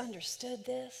just understood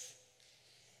this,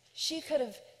 she could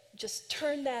have just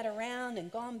turned that around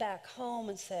and gone back home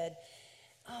and said,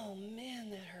 "Oh man,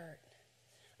 that hurt.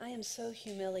 I am so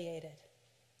humiliated."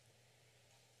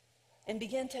 And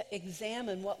begin to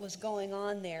examine what was going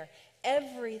on there.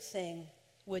 Everything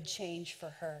would change for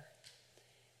her.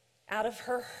 Out of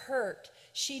her hurt,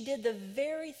 she did the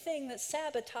very thing that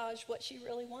sabotaged what she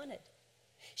really wanted.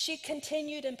 She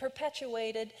continued and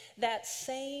perpetuated that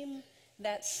same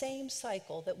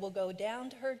cycle that will go down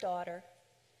to her daughter,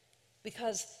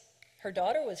 because her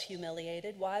daughter was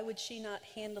humiliated. Why would she not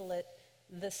handle it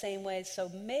the same way? So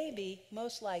maybe,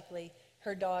 most likely,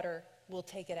 her daughter will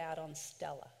take it out on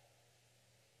Stella.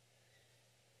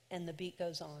 And the beat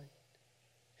goes on.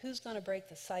 Who's going to break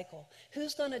the cycle?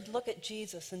 Who's going to look at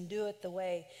Jesus and do it the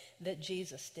way that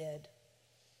Jesus did?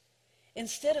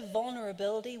 Instead of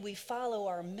vulnerability, we follow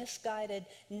our misguided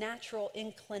natural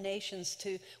inclinations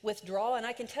to withdraw. And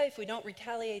I can tell you, if we don't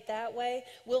retaliate that way,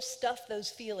 we'll stuff those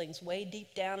feelings way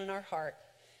deep down in our heart.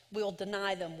 We'll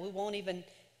deny them. We won't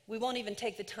even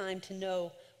take the time to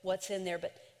know what's in there.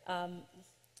 But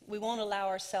we won't allow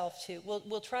ourselves to.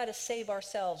 We'll try to save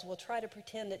ourselves. We'll try to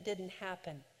pretend it didn't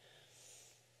happen.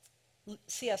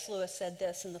 C.S. Lewis said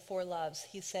this in The Four Loves.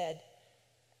 He said,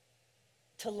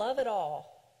 "To love at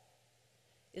all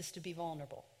is to be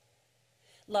vulnerable.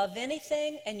 Love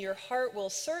anything and your heart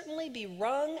will certainly be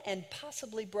wrung and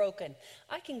possibly broken."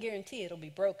 I can guarantee it'll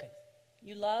be broken.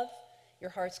 You love,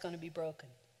 your heart's going to be broken.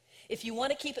 If you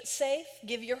want to keep it safe,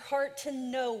 give your heart to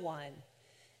no one,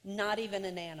 not even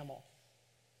an animal.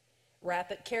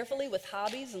 Wrap it carefully with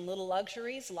hobbies and little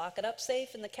luxuries. Lock it up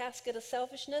safe in the casket of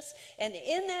selfishness. And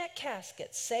in that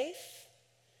casket, safe,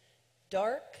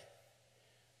 dark,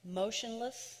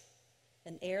 motionless,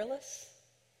 and airless,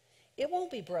 it won't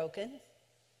be broken.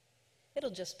 It'll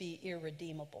just be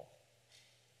irredeemable.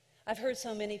 I've heard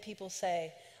so many people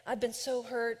say, "I've been so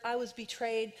hurt, I was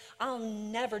betrayed, I'll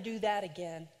never do that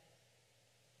again."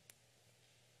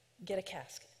 Get a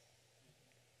casket.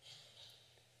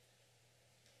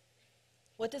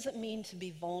 What does it mean to be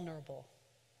vulnerable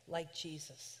like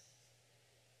Jesus?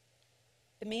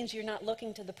 It means you're not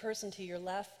looking to the person to your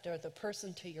left or the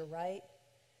person to your right,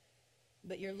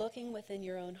 but you're looking within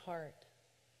your own heart.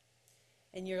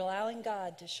 And you're allowing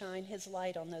God to shine his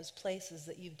light on those places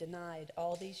that you've denied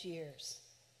all these years.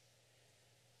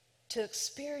 To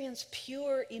experience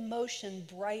pure emotion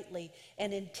brightly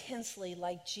and intensely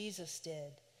like Jesus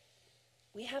did,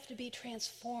 we have to be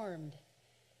transformed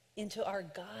into our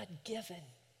God-given,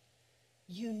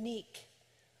 unique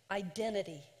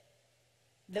identity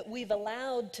that we've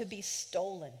allowed to be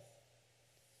stolen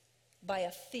by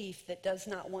a thief that does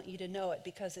not want you to know it.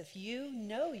 Because if you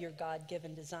know your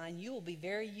God-given design, you will be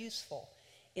very useful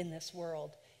in this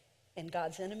world. And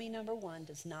God's enemy number one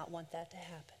does not want that to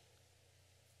happen.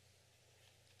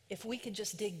 If we could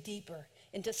just dig deeper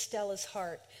into Stella's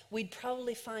heart, we'd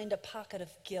probably find a pocket of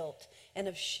guilt and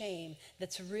of shame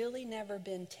that's really never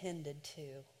been tended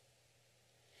to.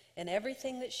 And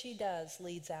everything that she does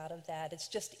leads out of that. It's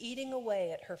just eating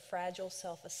away at her fragile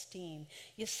self-esteem.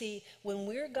 You see, when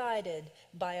we're guided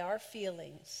by our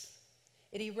feelings,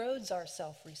 it erodes our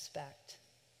self-respect.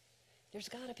 There's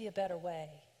got to be a better way.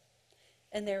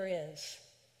 And there is.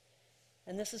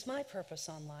 and this is my purpose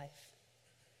on life,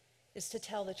 is to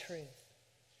tell the truth.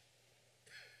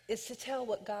 Is to tell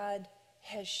what God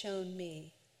has shown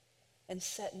me and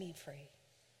set me free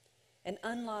and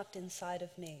unlocked inside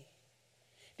of me.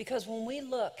 Because when we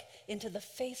look into the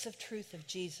face of truth of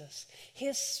Jesus,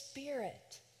 his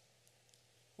Spirit,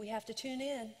 we have to tune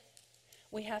in.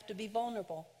 We have to be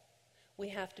vulnerable. We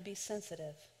have to be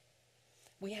sensitive.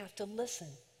 We have to listen.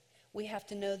 We have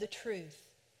to know the truth.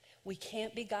 We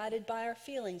can't be guided by our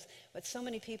feelings. But so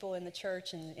many people in the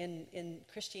church and in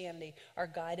Christianity are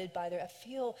guided by their,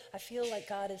 I feel like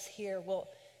God is here. Well,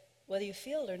 whether you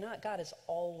feel it or not, God is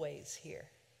always here.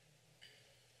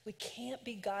 We can't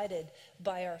be guided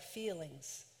by our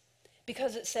feelings.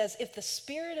 Because it says, if the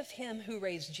Spirit of him who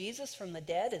raised Jesus from the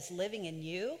dead is living in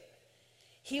you,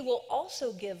 he will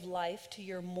also give life to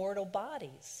your mortal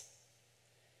bodies.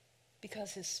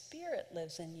 Because his Spirit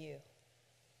lives in you.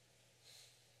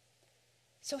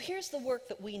 So here's the work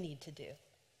that we need to do.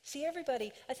 See,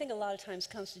 everybody, I think a lot of times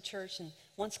comes to church and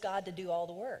wants God to do all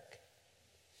the work.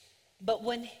 But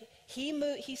when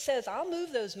he says, I'll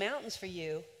move those mountains for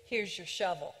you, here's your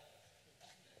shovel.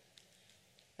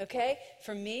 Okay?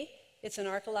 For me, it's an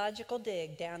archaeological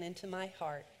dig down into my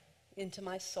heart, into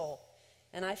my soul.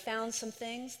 And I found some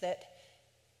things that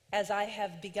as I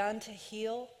have begun to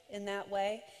heal in that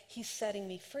way, he's setting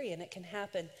me free, and it can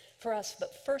happen for us.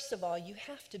 But first of all, you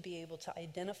have to be able to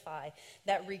identify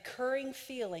that recurring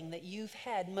feeling that you've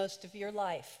had most of your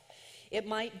life. It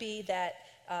might be that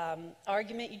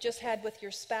argument you just had with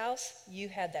your spouse. You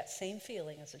had that same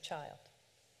feeling as a child.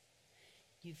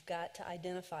 You've got to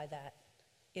identify that.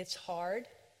 It's hard.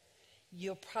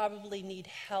 You'll probably need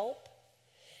help.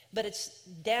 But it's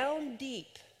down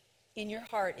deep in your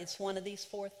heart. It's one of these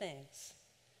four things.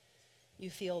 You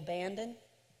feel abandoned.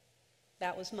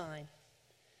 That was mine.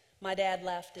 My dad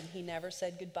left and he never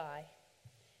said goodbye.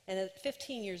 And at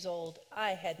 15 years old,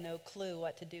 I had no clue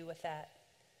what to do with that.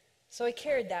 So I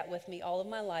carried that with me all of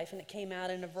my life, and it came out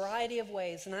in a variety of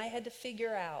ways. And I had to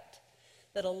figure out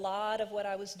that a lot of what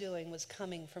I was doing was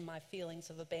coming from my feelings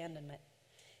of abandonment.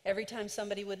 Every time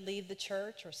somebody would leave the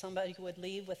church or somebody would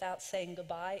leave without saying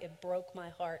goodbye, it broke my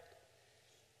heart.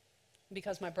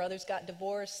 Because my brothers got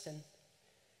divorced and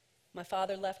my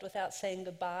father left without saying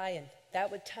goodbye, and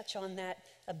that would touch on that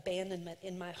abandonment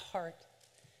in my heart.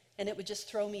 And it would just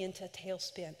throw me into a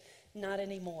tailspin. Not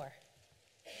anymore.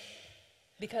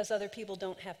 Because other people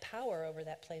don't have power over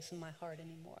that place in my heart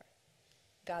anymore.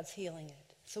 God's healing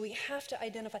it. So we have to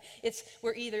identify.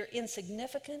 We're either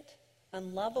insignificant,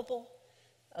 unlovable,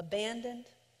 abandoned,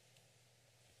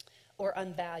 or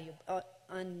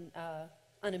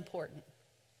unimportant.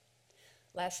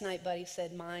 Last night, Buddy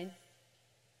said mine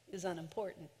is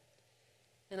unimportant.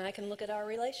 And I can look at our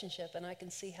relationship and I can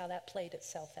see how that played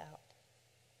itself out.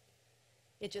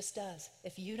 It just does.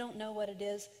 If you don't know what it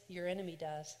is, your enemy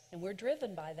does. And we're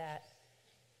driven by that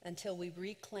until we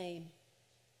reclaim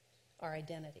our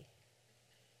identity.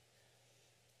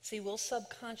 See, we'll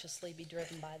subconsciously be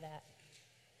driven by that.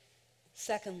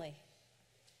 Secondly,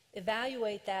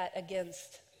 evaluate that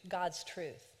against God's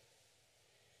truth.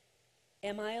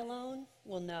 Am I alone?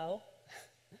 Well, no.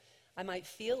 I might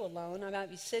feel alone. I might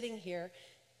be sitting here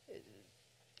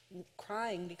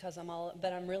crying because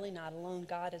but I'm really not alone.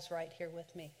 God is right here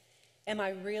with me. Am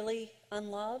I really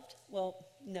unloved? Well,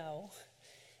 no,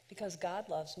 because God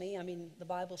loves me. I mean, the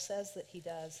Bible says that he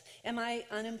does. Am I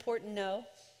unimportant? No.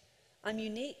 I'm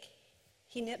unique.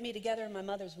 He knit me together in my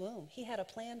mother's womb. He had a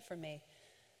plan for me.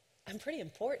 I'm pretty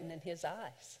important in his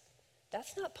eyes.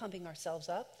 That's not pumping ourselves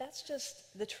up. That's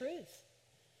just the truth.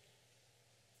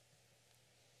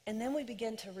 And then we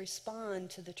begin to respond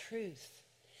to the truth.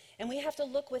 And we have to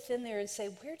look within there and say,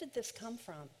 where did this come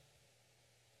from?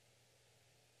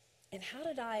 And how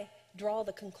did I draw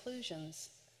the conclusions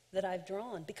that I've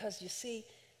drawn? Because you see,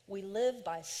 we live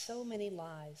by so many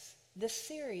lies. This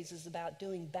series is about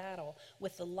doing battle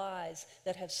with the lies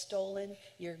that have stolen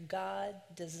your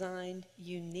God-designed,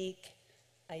 unique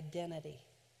identity.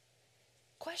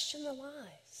 Question the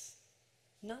lies,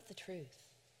 not the truth.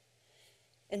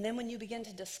 And then when you begin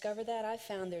to discover that, I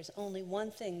found there's only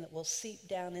one thing that will seep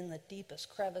down in the deepest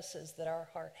crevices that our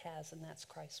heart has, and that's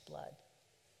Christ's blood.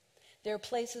 There are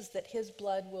places that his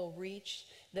blood will reach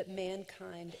that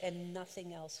mankind and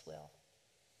nothing else will.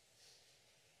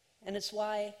 And it's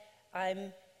why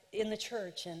I'm in the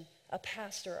church and a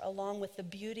pastor, along with the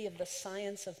beauty of the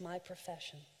science of my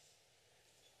profession.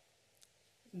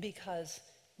 Because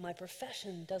my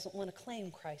profession doesn't want to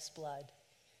claim Christ's blood.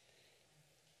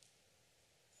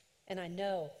 And I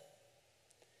know,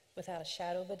 without a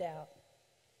shadow of a doubt,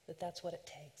 that that's what it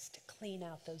takes to clean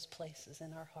out those places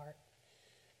in our heart.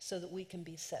 so that we can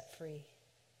be set free.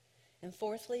 And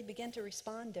fourthly, begin to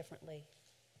respond differently.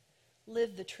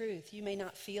 Live the truth. You may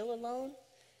not feel alone,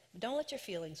 but don't let your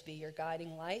feelings be your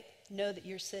guiding light. Know that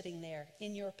you're sitting there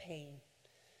in your pain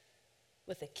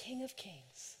with the King of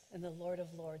Kings and the Lord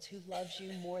of Lords who loves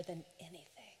you more than anything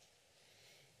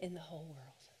in the whole world.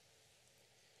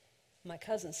 My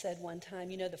cousin said one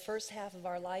time, you know, the first half of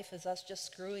our life is us just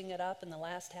screwing it up, and the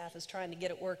last half is trying to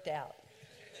get it worked out.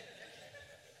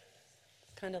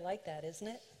 Kind of like that, isn't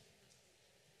it?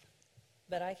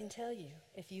 But I can tell you,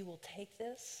 if you will take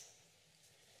this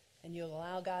and you'll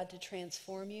allow God to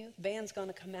transform you, the band's going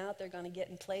to come out, they're going to get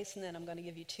in place, and then I'm going to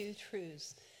give you 2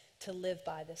 truths to live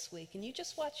by this week. And you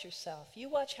just watch yourself. You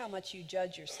watch how much you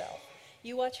judge yourself.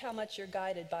 You watch how much you're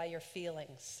guided by your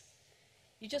feelings.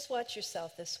 You just watch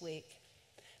yourself this week.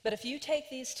 But if you take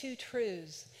these 2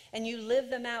 truths and you live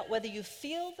them out, whether you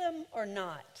feel them or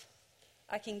not,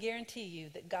 I can guarantee you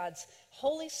that God's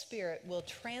Holy Spirit will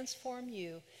transform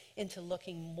you into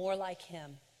looking more like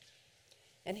Him.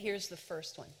 And here's the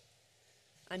first one.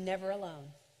 I'm never alone.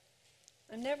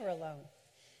 I'm never alone.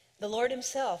 The Lord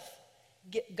Himself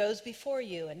goes before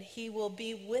you, and He will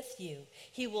be with you.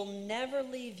 He will never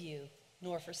leave you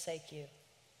nor forsake you.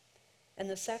 And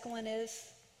the second one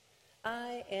is,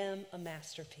 I am a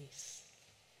masterpiece.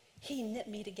 He knit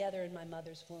me together in my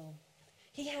mother's womb.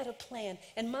 He had a plan,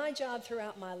 and my job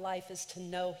throughout my life is to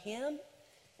know Him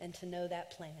and to know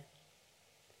that plan.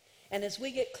 And as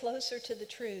we get closer to the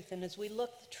truth, and as we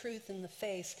look the truth in the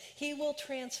face, He will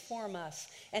transform us,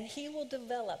 and He will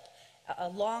develop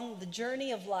along the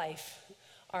journey of life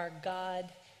our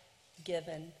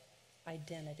God-given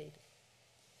identity.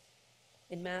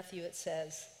 In Matthew it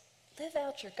says, live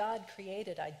out your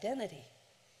God-created identity.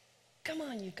 Come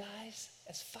on, you guys,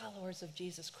 as followers of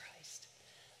Jesus Christ.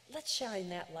 Let's shine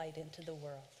that light into the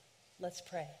world. Let's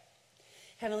pray.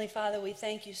 Heavenly Father, we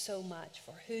thank you so much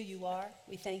for who you are.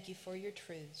 We thank you for your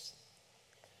truths.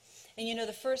 And you know,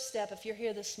 the first step, if you're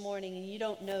here this morning and you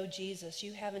don't know Jesus,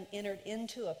 you haven't entered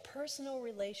into a personal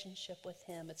relationship with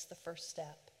Him, it's the first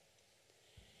step.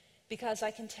 Because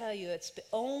I can tell you, it's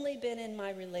only been in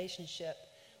my relationship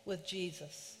with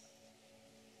Jesus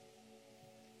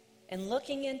and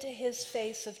looking into His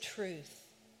face of truth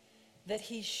that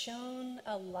He's shone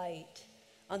a light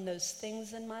on those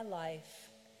things in my life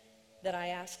that I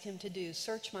ask Him to do.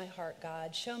 Search my heart,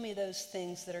 God. Show me those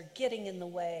things that are getting in the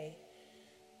way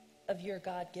of your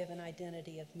God-given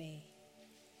identity of me.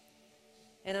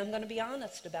 And I'm going to be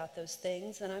honest about those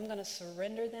things, and I'm going to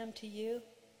surrender them to you,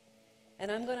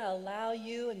 and I'm going to allow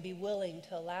you and be willing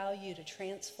to allow you to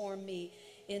transform me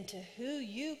into who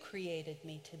you created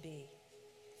me to be.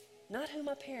 Not who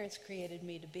my parents created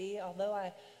me to be, although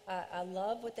I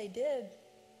love what they did,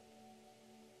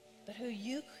 but who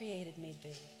you created me to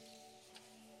be.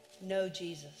 Know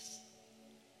Jesus.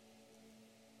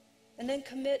 And then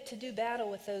commit to do battle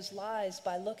with those lies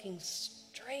by looking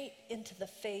straight into the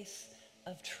face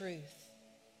of truth.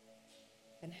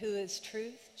 And who is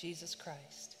truth? Jesus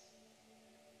Christ.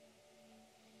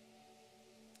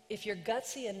 If you're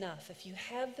gutsy enough, if you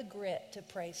have the grit to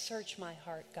pray, search my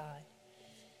heart, God.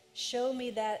 Show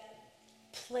me that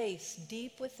place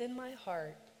deep within my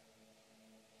heart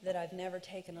that I've never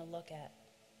taken a look at.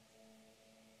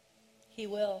 He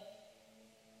will.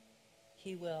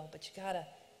 He will. But you got to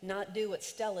not do what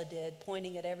Stella did,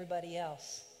 pointing at everybody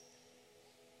else.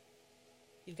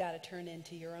 You've got to turn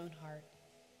into your own heart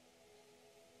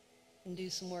and do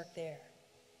some work there.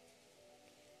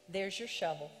 There's your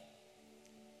shovel.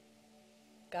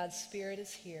 God's Spirit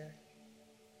is here.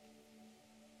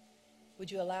 Would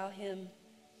you allow Him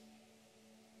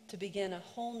to begin a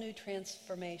whole new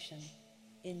transformation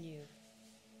in you?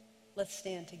 Let's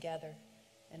stand together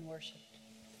and worship.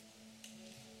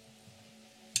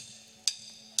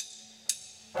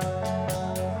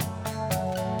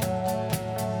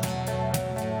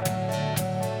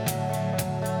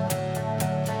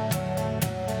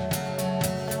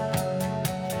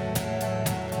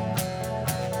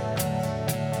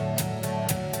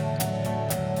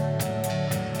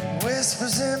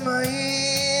 Whispers in my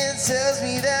ear, tells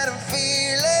me that I'm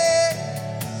feeling.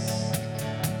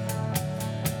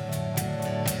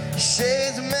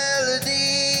 Shades of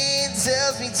melody,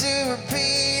 tells me to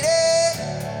repeat it.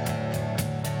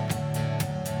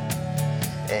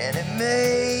 And it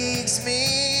makes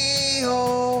me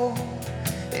whole.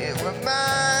 It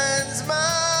reminds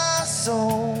my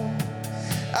soul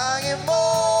I am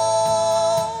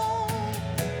more.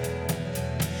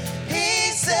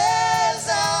 He says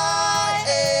I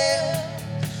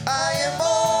am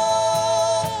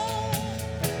more.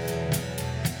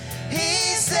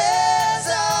 He says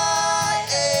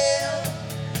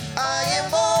I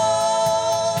am more.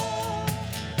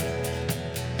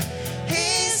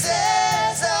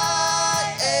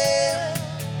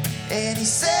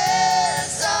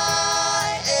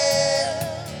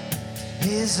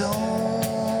 his own.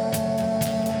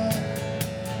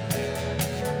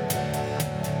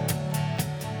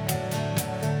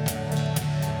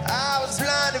 I was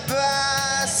blinded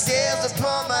by scales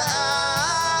upon my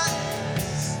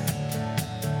eyes.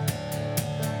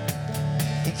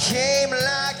 It came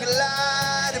like a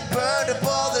light and burned up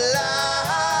all the lies.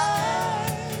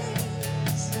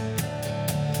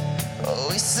 Oh,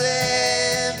 he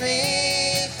set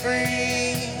me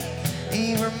free.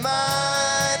 He reminded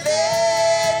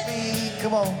me,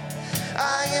 come on,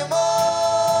 I am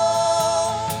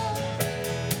all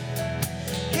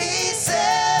he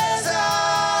says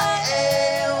I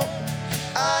am.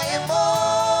 I am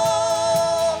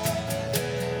all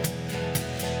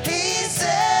he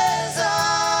says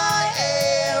I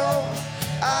am.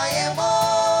 I am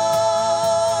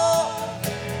all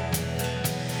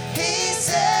he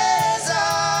says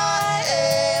I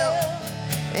am.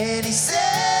 And he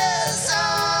says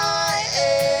I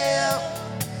am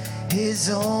his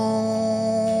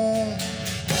own.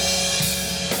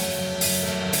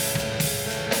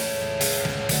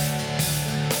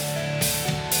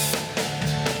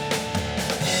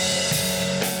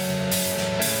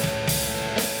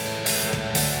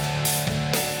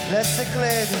 Let's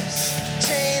declare this.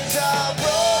 Chains are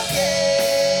broken.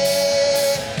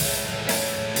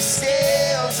 The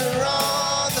scales are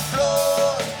on the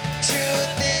floor.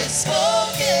 Truth is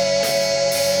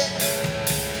spoken.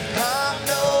 I'm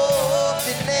no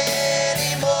orphan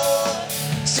anymore.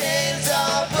 Chains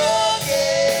are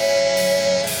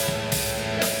broken.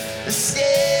 The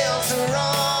scales are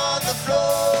on the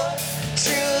floor.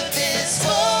 Truth is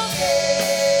spoken.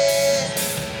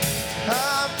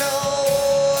 I'm no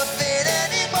orphan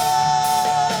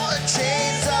anymore.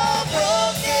 Chains are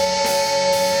broken.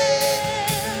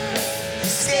 The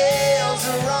scales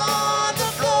are on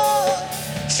the floor.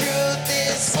 Truth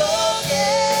is spoken.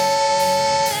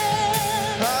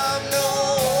 I'm no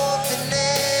orphan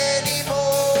anymore.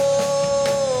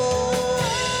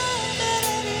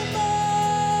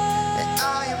 And I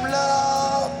am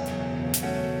loved.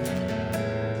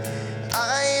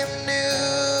 I am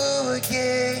new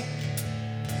again.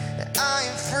 I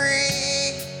am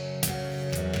free,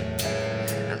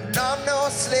 and I'm no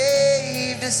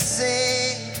slave to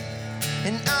sin,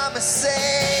 and I'm a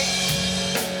saint.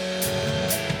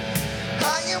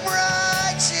 I am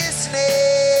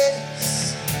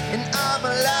righteousness, and I'm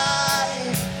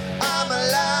alive, I'm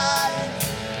alive,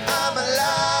 I'm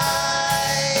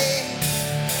alive.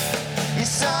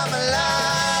 Yes, I'm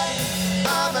alive,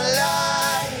 I'm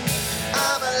alive,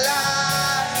 I'm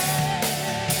alive.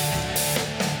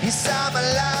 Yes, I'm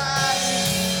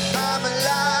alive, I'm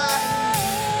alive,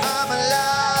 I'm alive.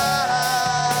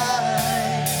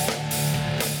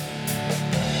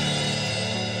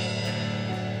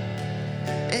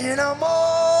 And I'm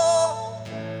all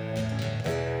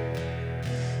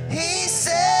he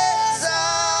says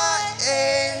I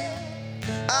am.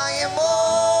 I am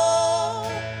all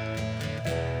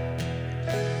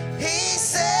he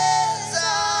says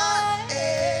I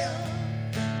am.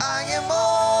 I am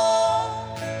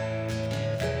all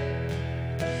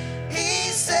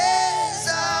he says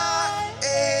I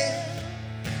am.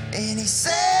 And he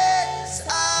says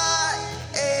I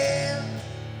am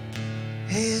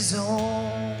his own.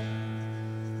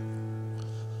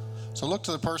 So look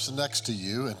to the person next to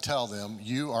you and tell them,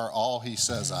 you are all he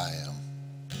says I am.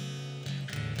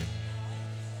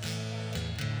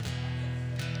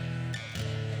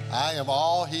 I am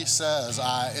all he says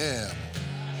I am.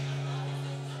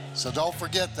 So don't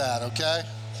forget that, okay?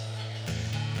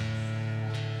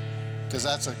 Because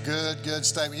that's a good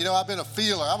statement. You know, I've been a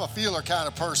feeler. I'm a feeler kind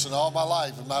of person all my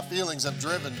life, and my feelings have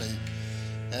driven me.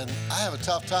 And I have a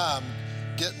tough time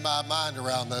getting my mind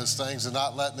around those things and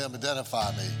not letting them identify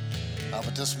me.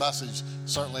 But this message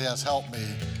certainly has helped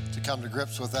me to come to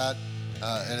grips with that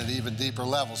at an even deeper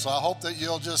level. So I hope that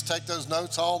you'll just take those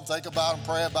notes home, think about them,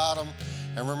 pray about them,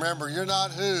 and remember, you're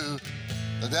not who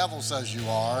the devil says you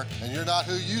are, and you're not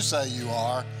who you say you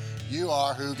are. You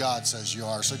are who God says you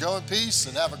are. So go in peace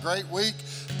and have a great week.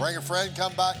 Bring a friend,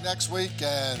 come back next week,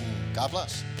 and God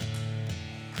bless.